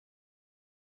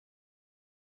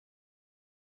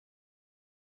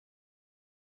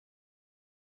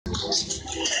There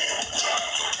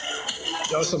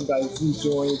are some guys who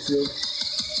join YouTube.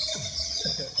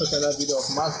 Check another video of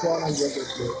MaskGun and you're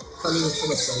just telling you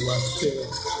some of what still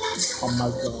on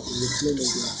MaskGun. You're playing the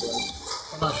game, right?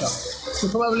 I'm not sure. So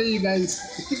probably you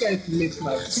guys, if you guys missed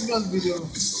my previous video,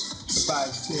 if I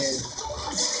said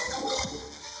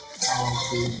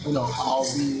I'll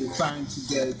be trying to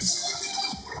get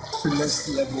to next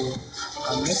level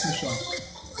and next mission.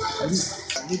 At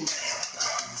least I need it.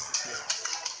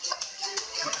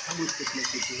 I need to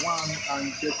make it one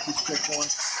and get to step one.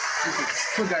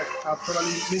 So guys, I'll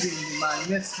probably maybe in my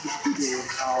next video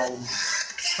I'll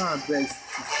try my best to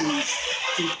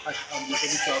see if I can be able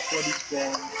to afford this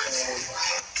gun or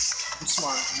this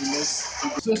one in the next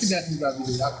video. So if you guys need that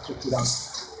video, you have to check it out.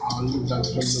 I'll leave that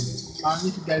below. And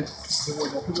if you guys there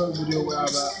was a previous video where I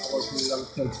was in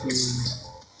level 30,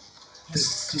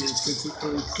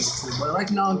 but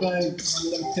right now guys I'm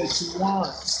on level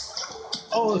 31.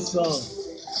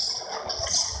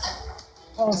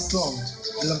 Awesome.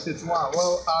 Level 31.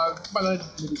 Well, but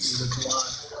maybe 31.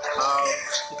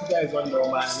 If you guys want to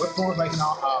know my weapons right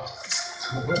now are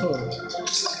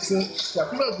so the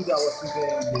previous video I was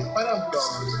using the final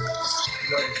gun.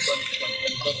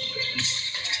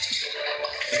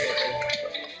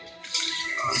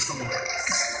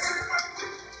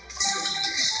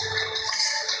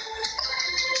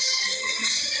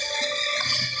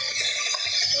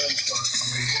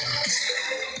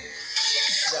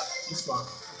 Yeah, this one.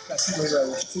 So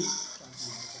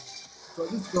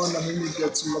this gun I'm going to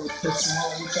get to level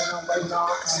 31, which I am right now,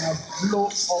 and I blow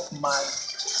up my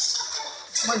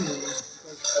money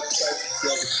because I tried to get the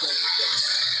first gun.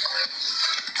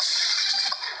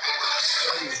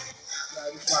 Yeah,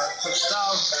 this one, because I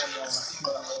have diamond,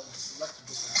 but I would like to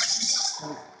get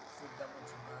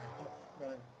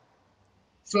diamond.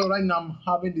 So right now I'm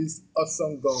having this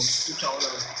awesome gun, which I want to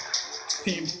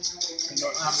pimp. I'm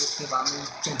pimp, I mean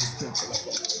change the pimp.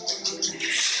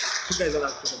 You guys don't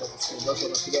have to talk about this thing, that's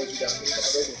what I'm going to do.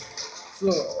 So,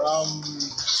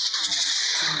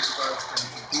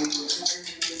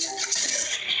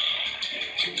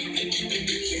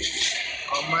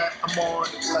 my ammo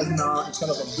right now is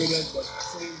kind of upgraded, but I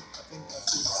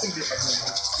think the upgrade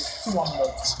is still one more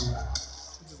to do,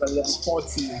 which is at level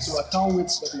 14. So I can't wait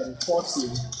to get level 14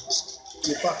 to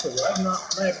be perfect. Right now,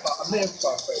 I'm not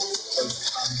perfect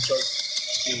because I'm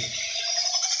just doing.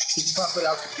 It's perfect.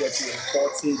 I have to get to level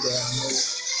 40 there. I know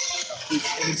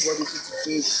anybody to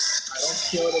face. I don't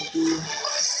care what I do.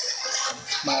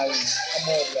 My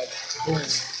ammo like boom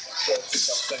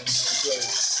 40%.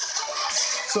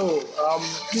 So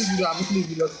this video I'm making this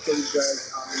video to tell you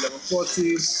guys I'm level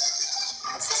 40.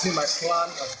 I've seen my clan.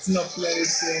 I've seen up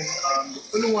anything. I'm the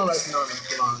only one right now in the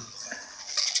clan.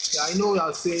 Yeah, I know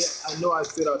I said I'll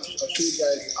show you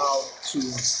guys how to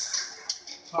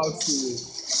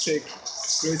check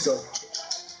grades of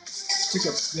check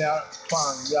a player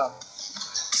clan.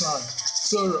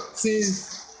 So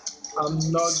since I'm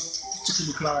not checking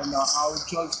the clan right now, I'll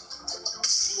just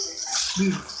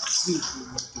this is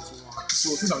level 31. So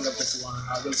since I'm level 31,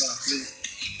 I'm just gonna play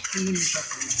any mission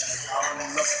for you guys. I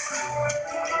would love to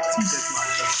see this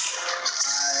match.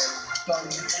 I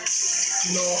don't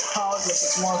know how level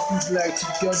 31 feels like to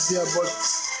get there, but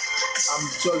I'm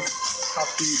just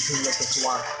happy being level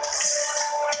 31.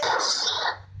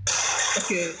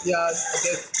 Okay, yeah, I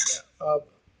guess up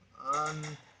and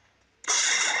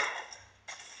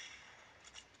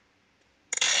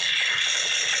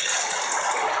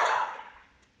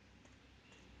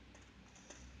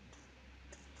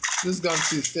this gun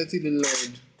is 30 the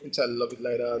load, which I love it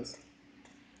like that.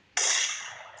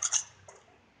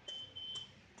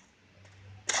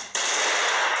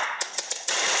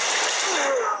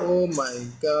 Oh my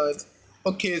god.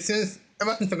 Okay, ever since I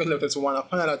got level 31, I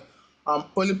found out that I'm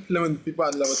only playing with people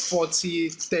at level 40,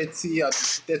 30, at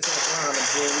 30 and above,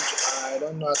 which I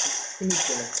don't know how to finish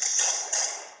them.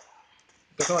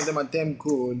 Because some of them are damn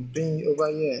good. Being over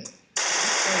here.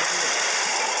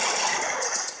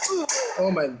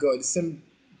 Oh my god, the same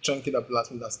junkie that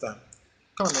blasted me last time.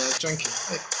 Come on man, junkie.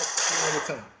 Hey, all the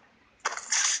time.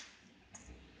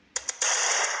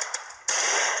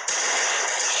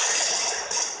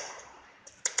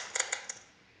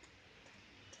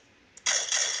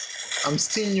 I'm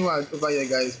seeing you out over here,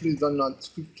 guys. Please do not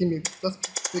give me. Just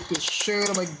take a shot.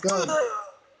 Oh my god,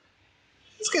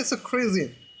 this guy's so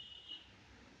crazy.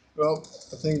 Well,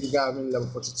 I think the guy having level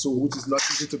 42, which is not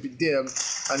easy to be there,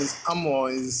 and his armor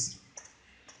is.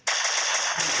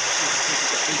 I'm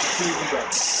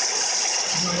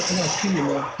not kill you,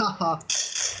 man. Haha. I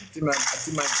did my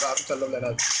job, which I love like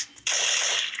that.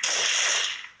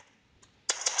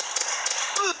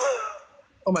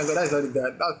 Oh my god, that's not the guy.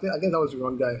 I guess that was the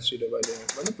wrong guy straight over there.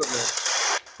 But no problem.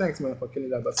 Thanks man for killing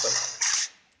that bastard.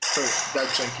 Sorry,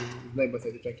 that junkie. It's not about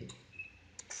the junkie.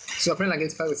 So I'm playing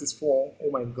against 5 vs 4.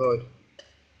 Oh my god.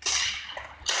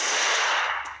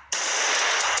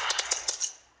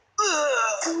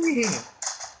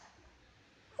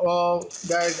 Well,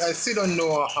 guys, I still don't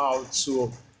know how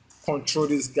to control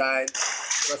this guy.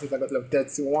 Ever since I got level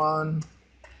 31.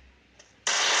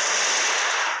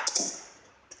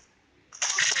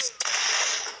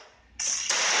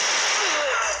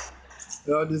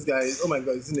 Oh, this guy is, oh my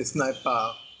god, he's in a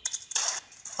sniper.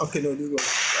 Okay, no, this was,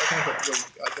 I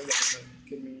think that's gonna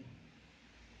kill me.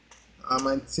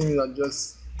 My team are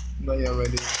just not here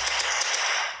ready.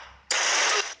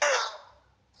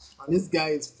 And this guy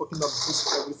is fucking up boost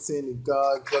everything he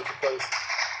got just because.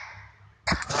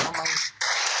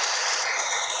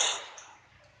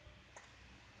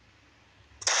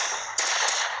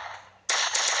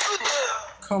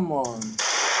 Come on.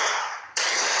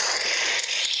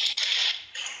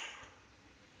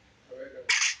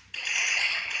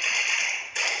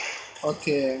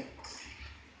 Okay.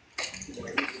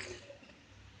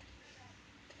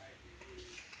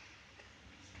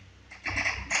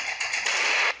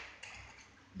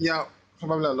 Yeah,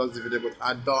 probably I lost the video, but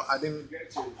I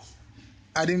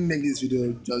didn't make this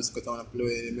video just because I want to upload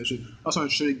an animation. I also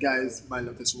want to show you guys my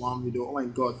latest one video. Oh my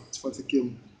god, it's 40 kill.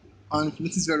 And if you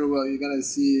notice very well, you're gonna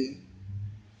see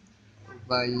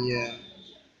over here.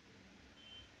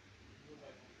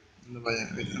 Over here.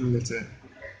 Wait, let me get to it.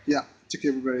 Yeah, check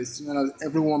everybody. So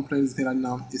everyone playing this game right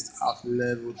now is at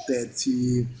level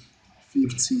 30,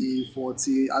 50,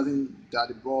 40. I think they're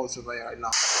the balls over here right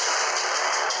now.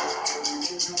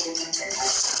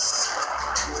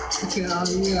 Okay, yeah,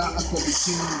 after the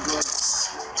team, but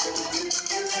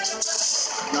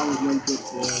that was not good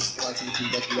for us. I think we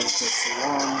got level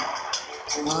 31.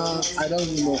 I don't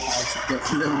even know how to get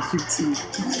to level 50.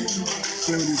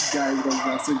 Play with this guy because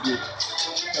they're so good.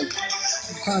 Like,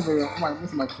 kind of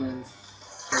most of my friends,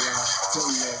 they're 10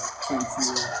 years, 20.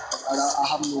 I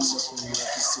have no much from you to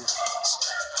say.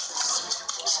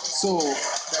 So,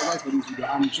 that's why for this video.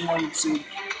 I'm trying to,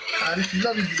 and if you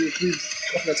love this video, please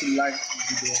don't forget to like the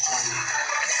video and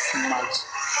smash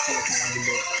the comment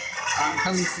below. And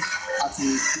coming at me,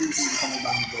 please leave the comment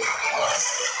down below.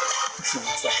 Fix my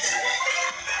stuff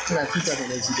so I put that in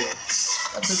the next video.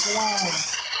 That's it. Wow.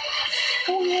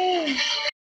 Oh yeah.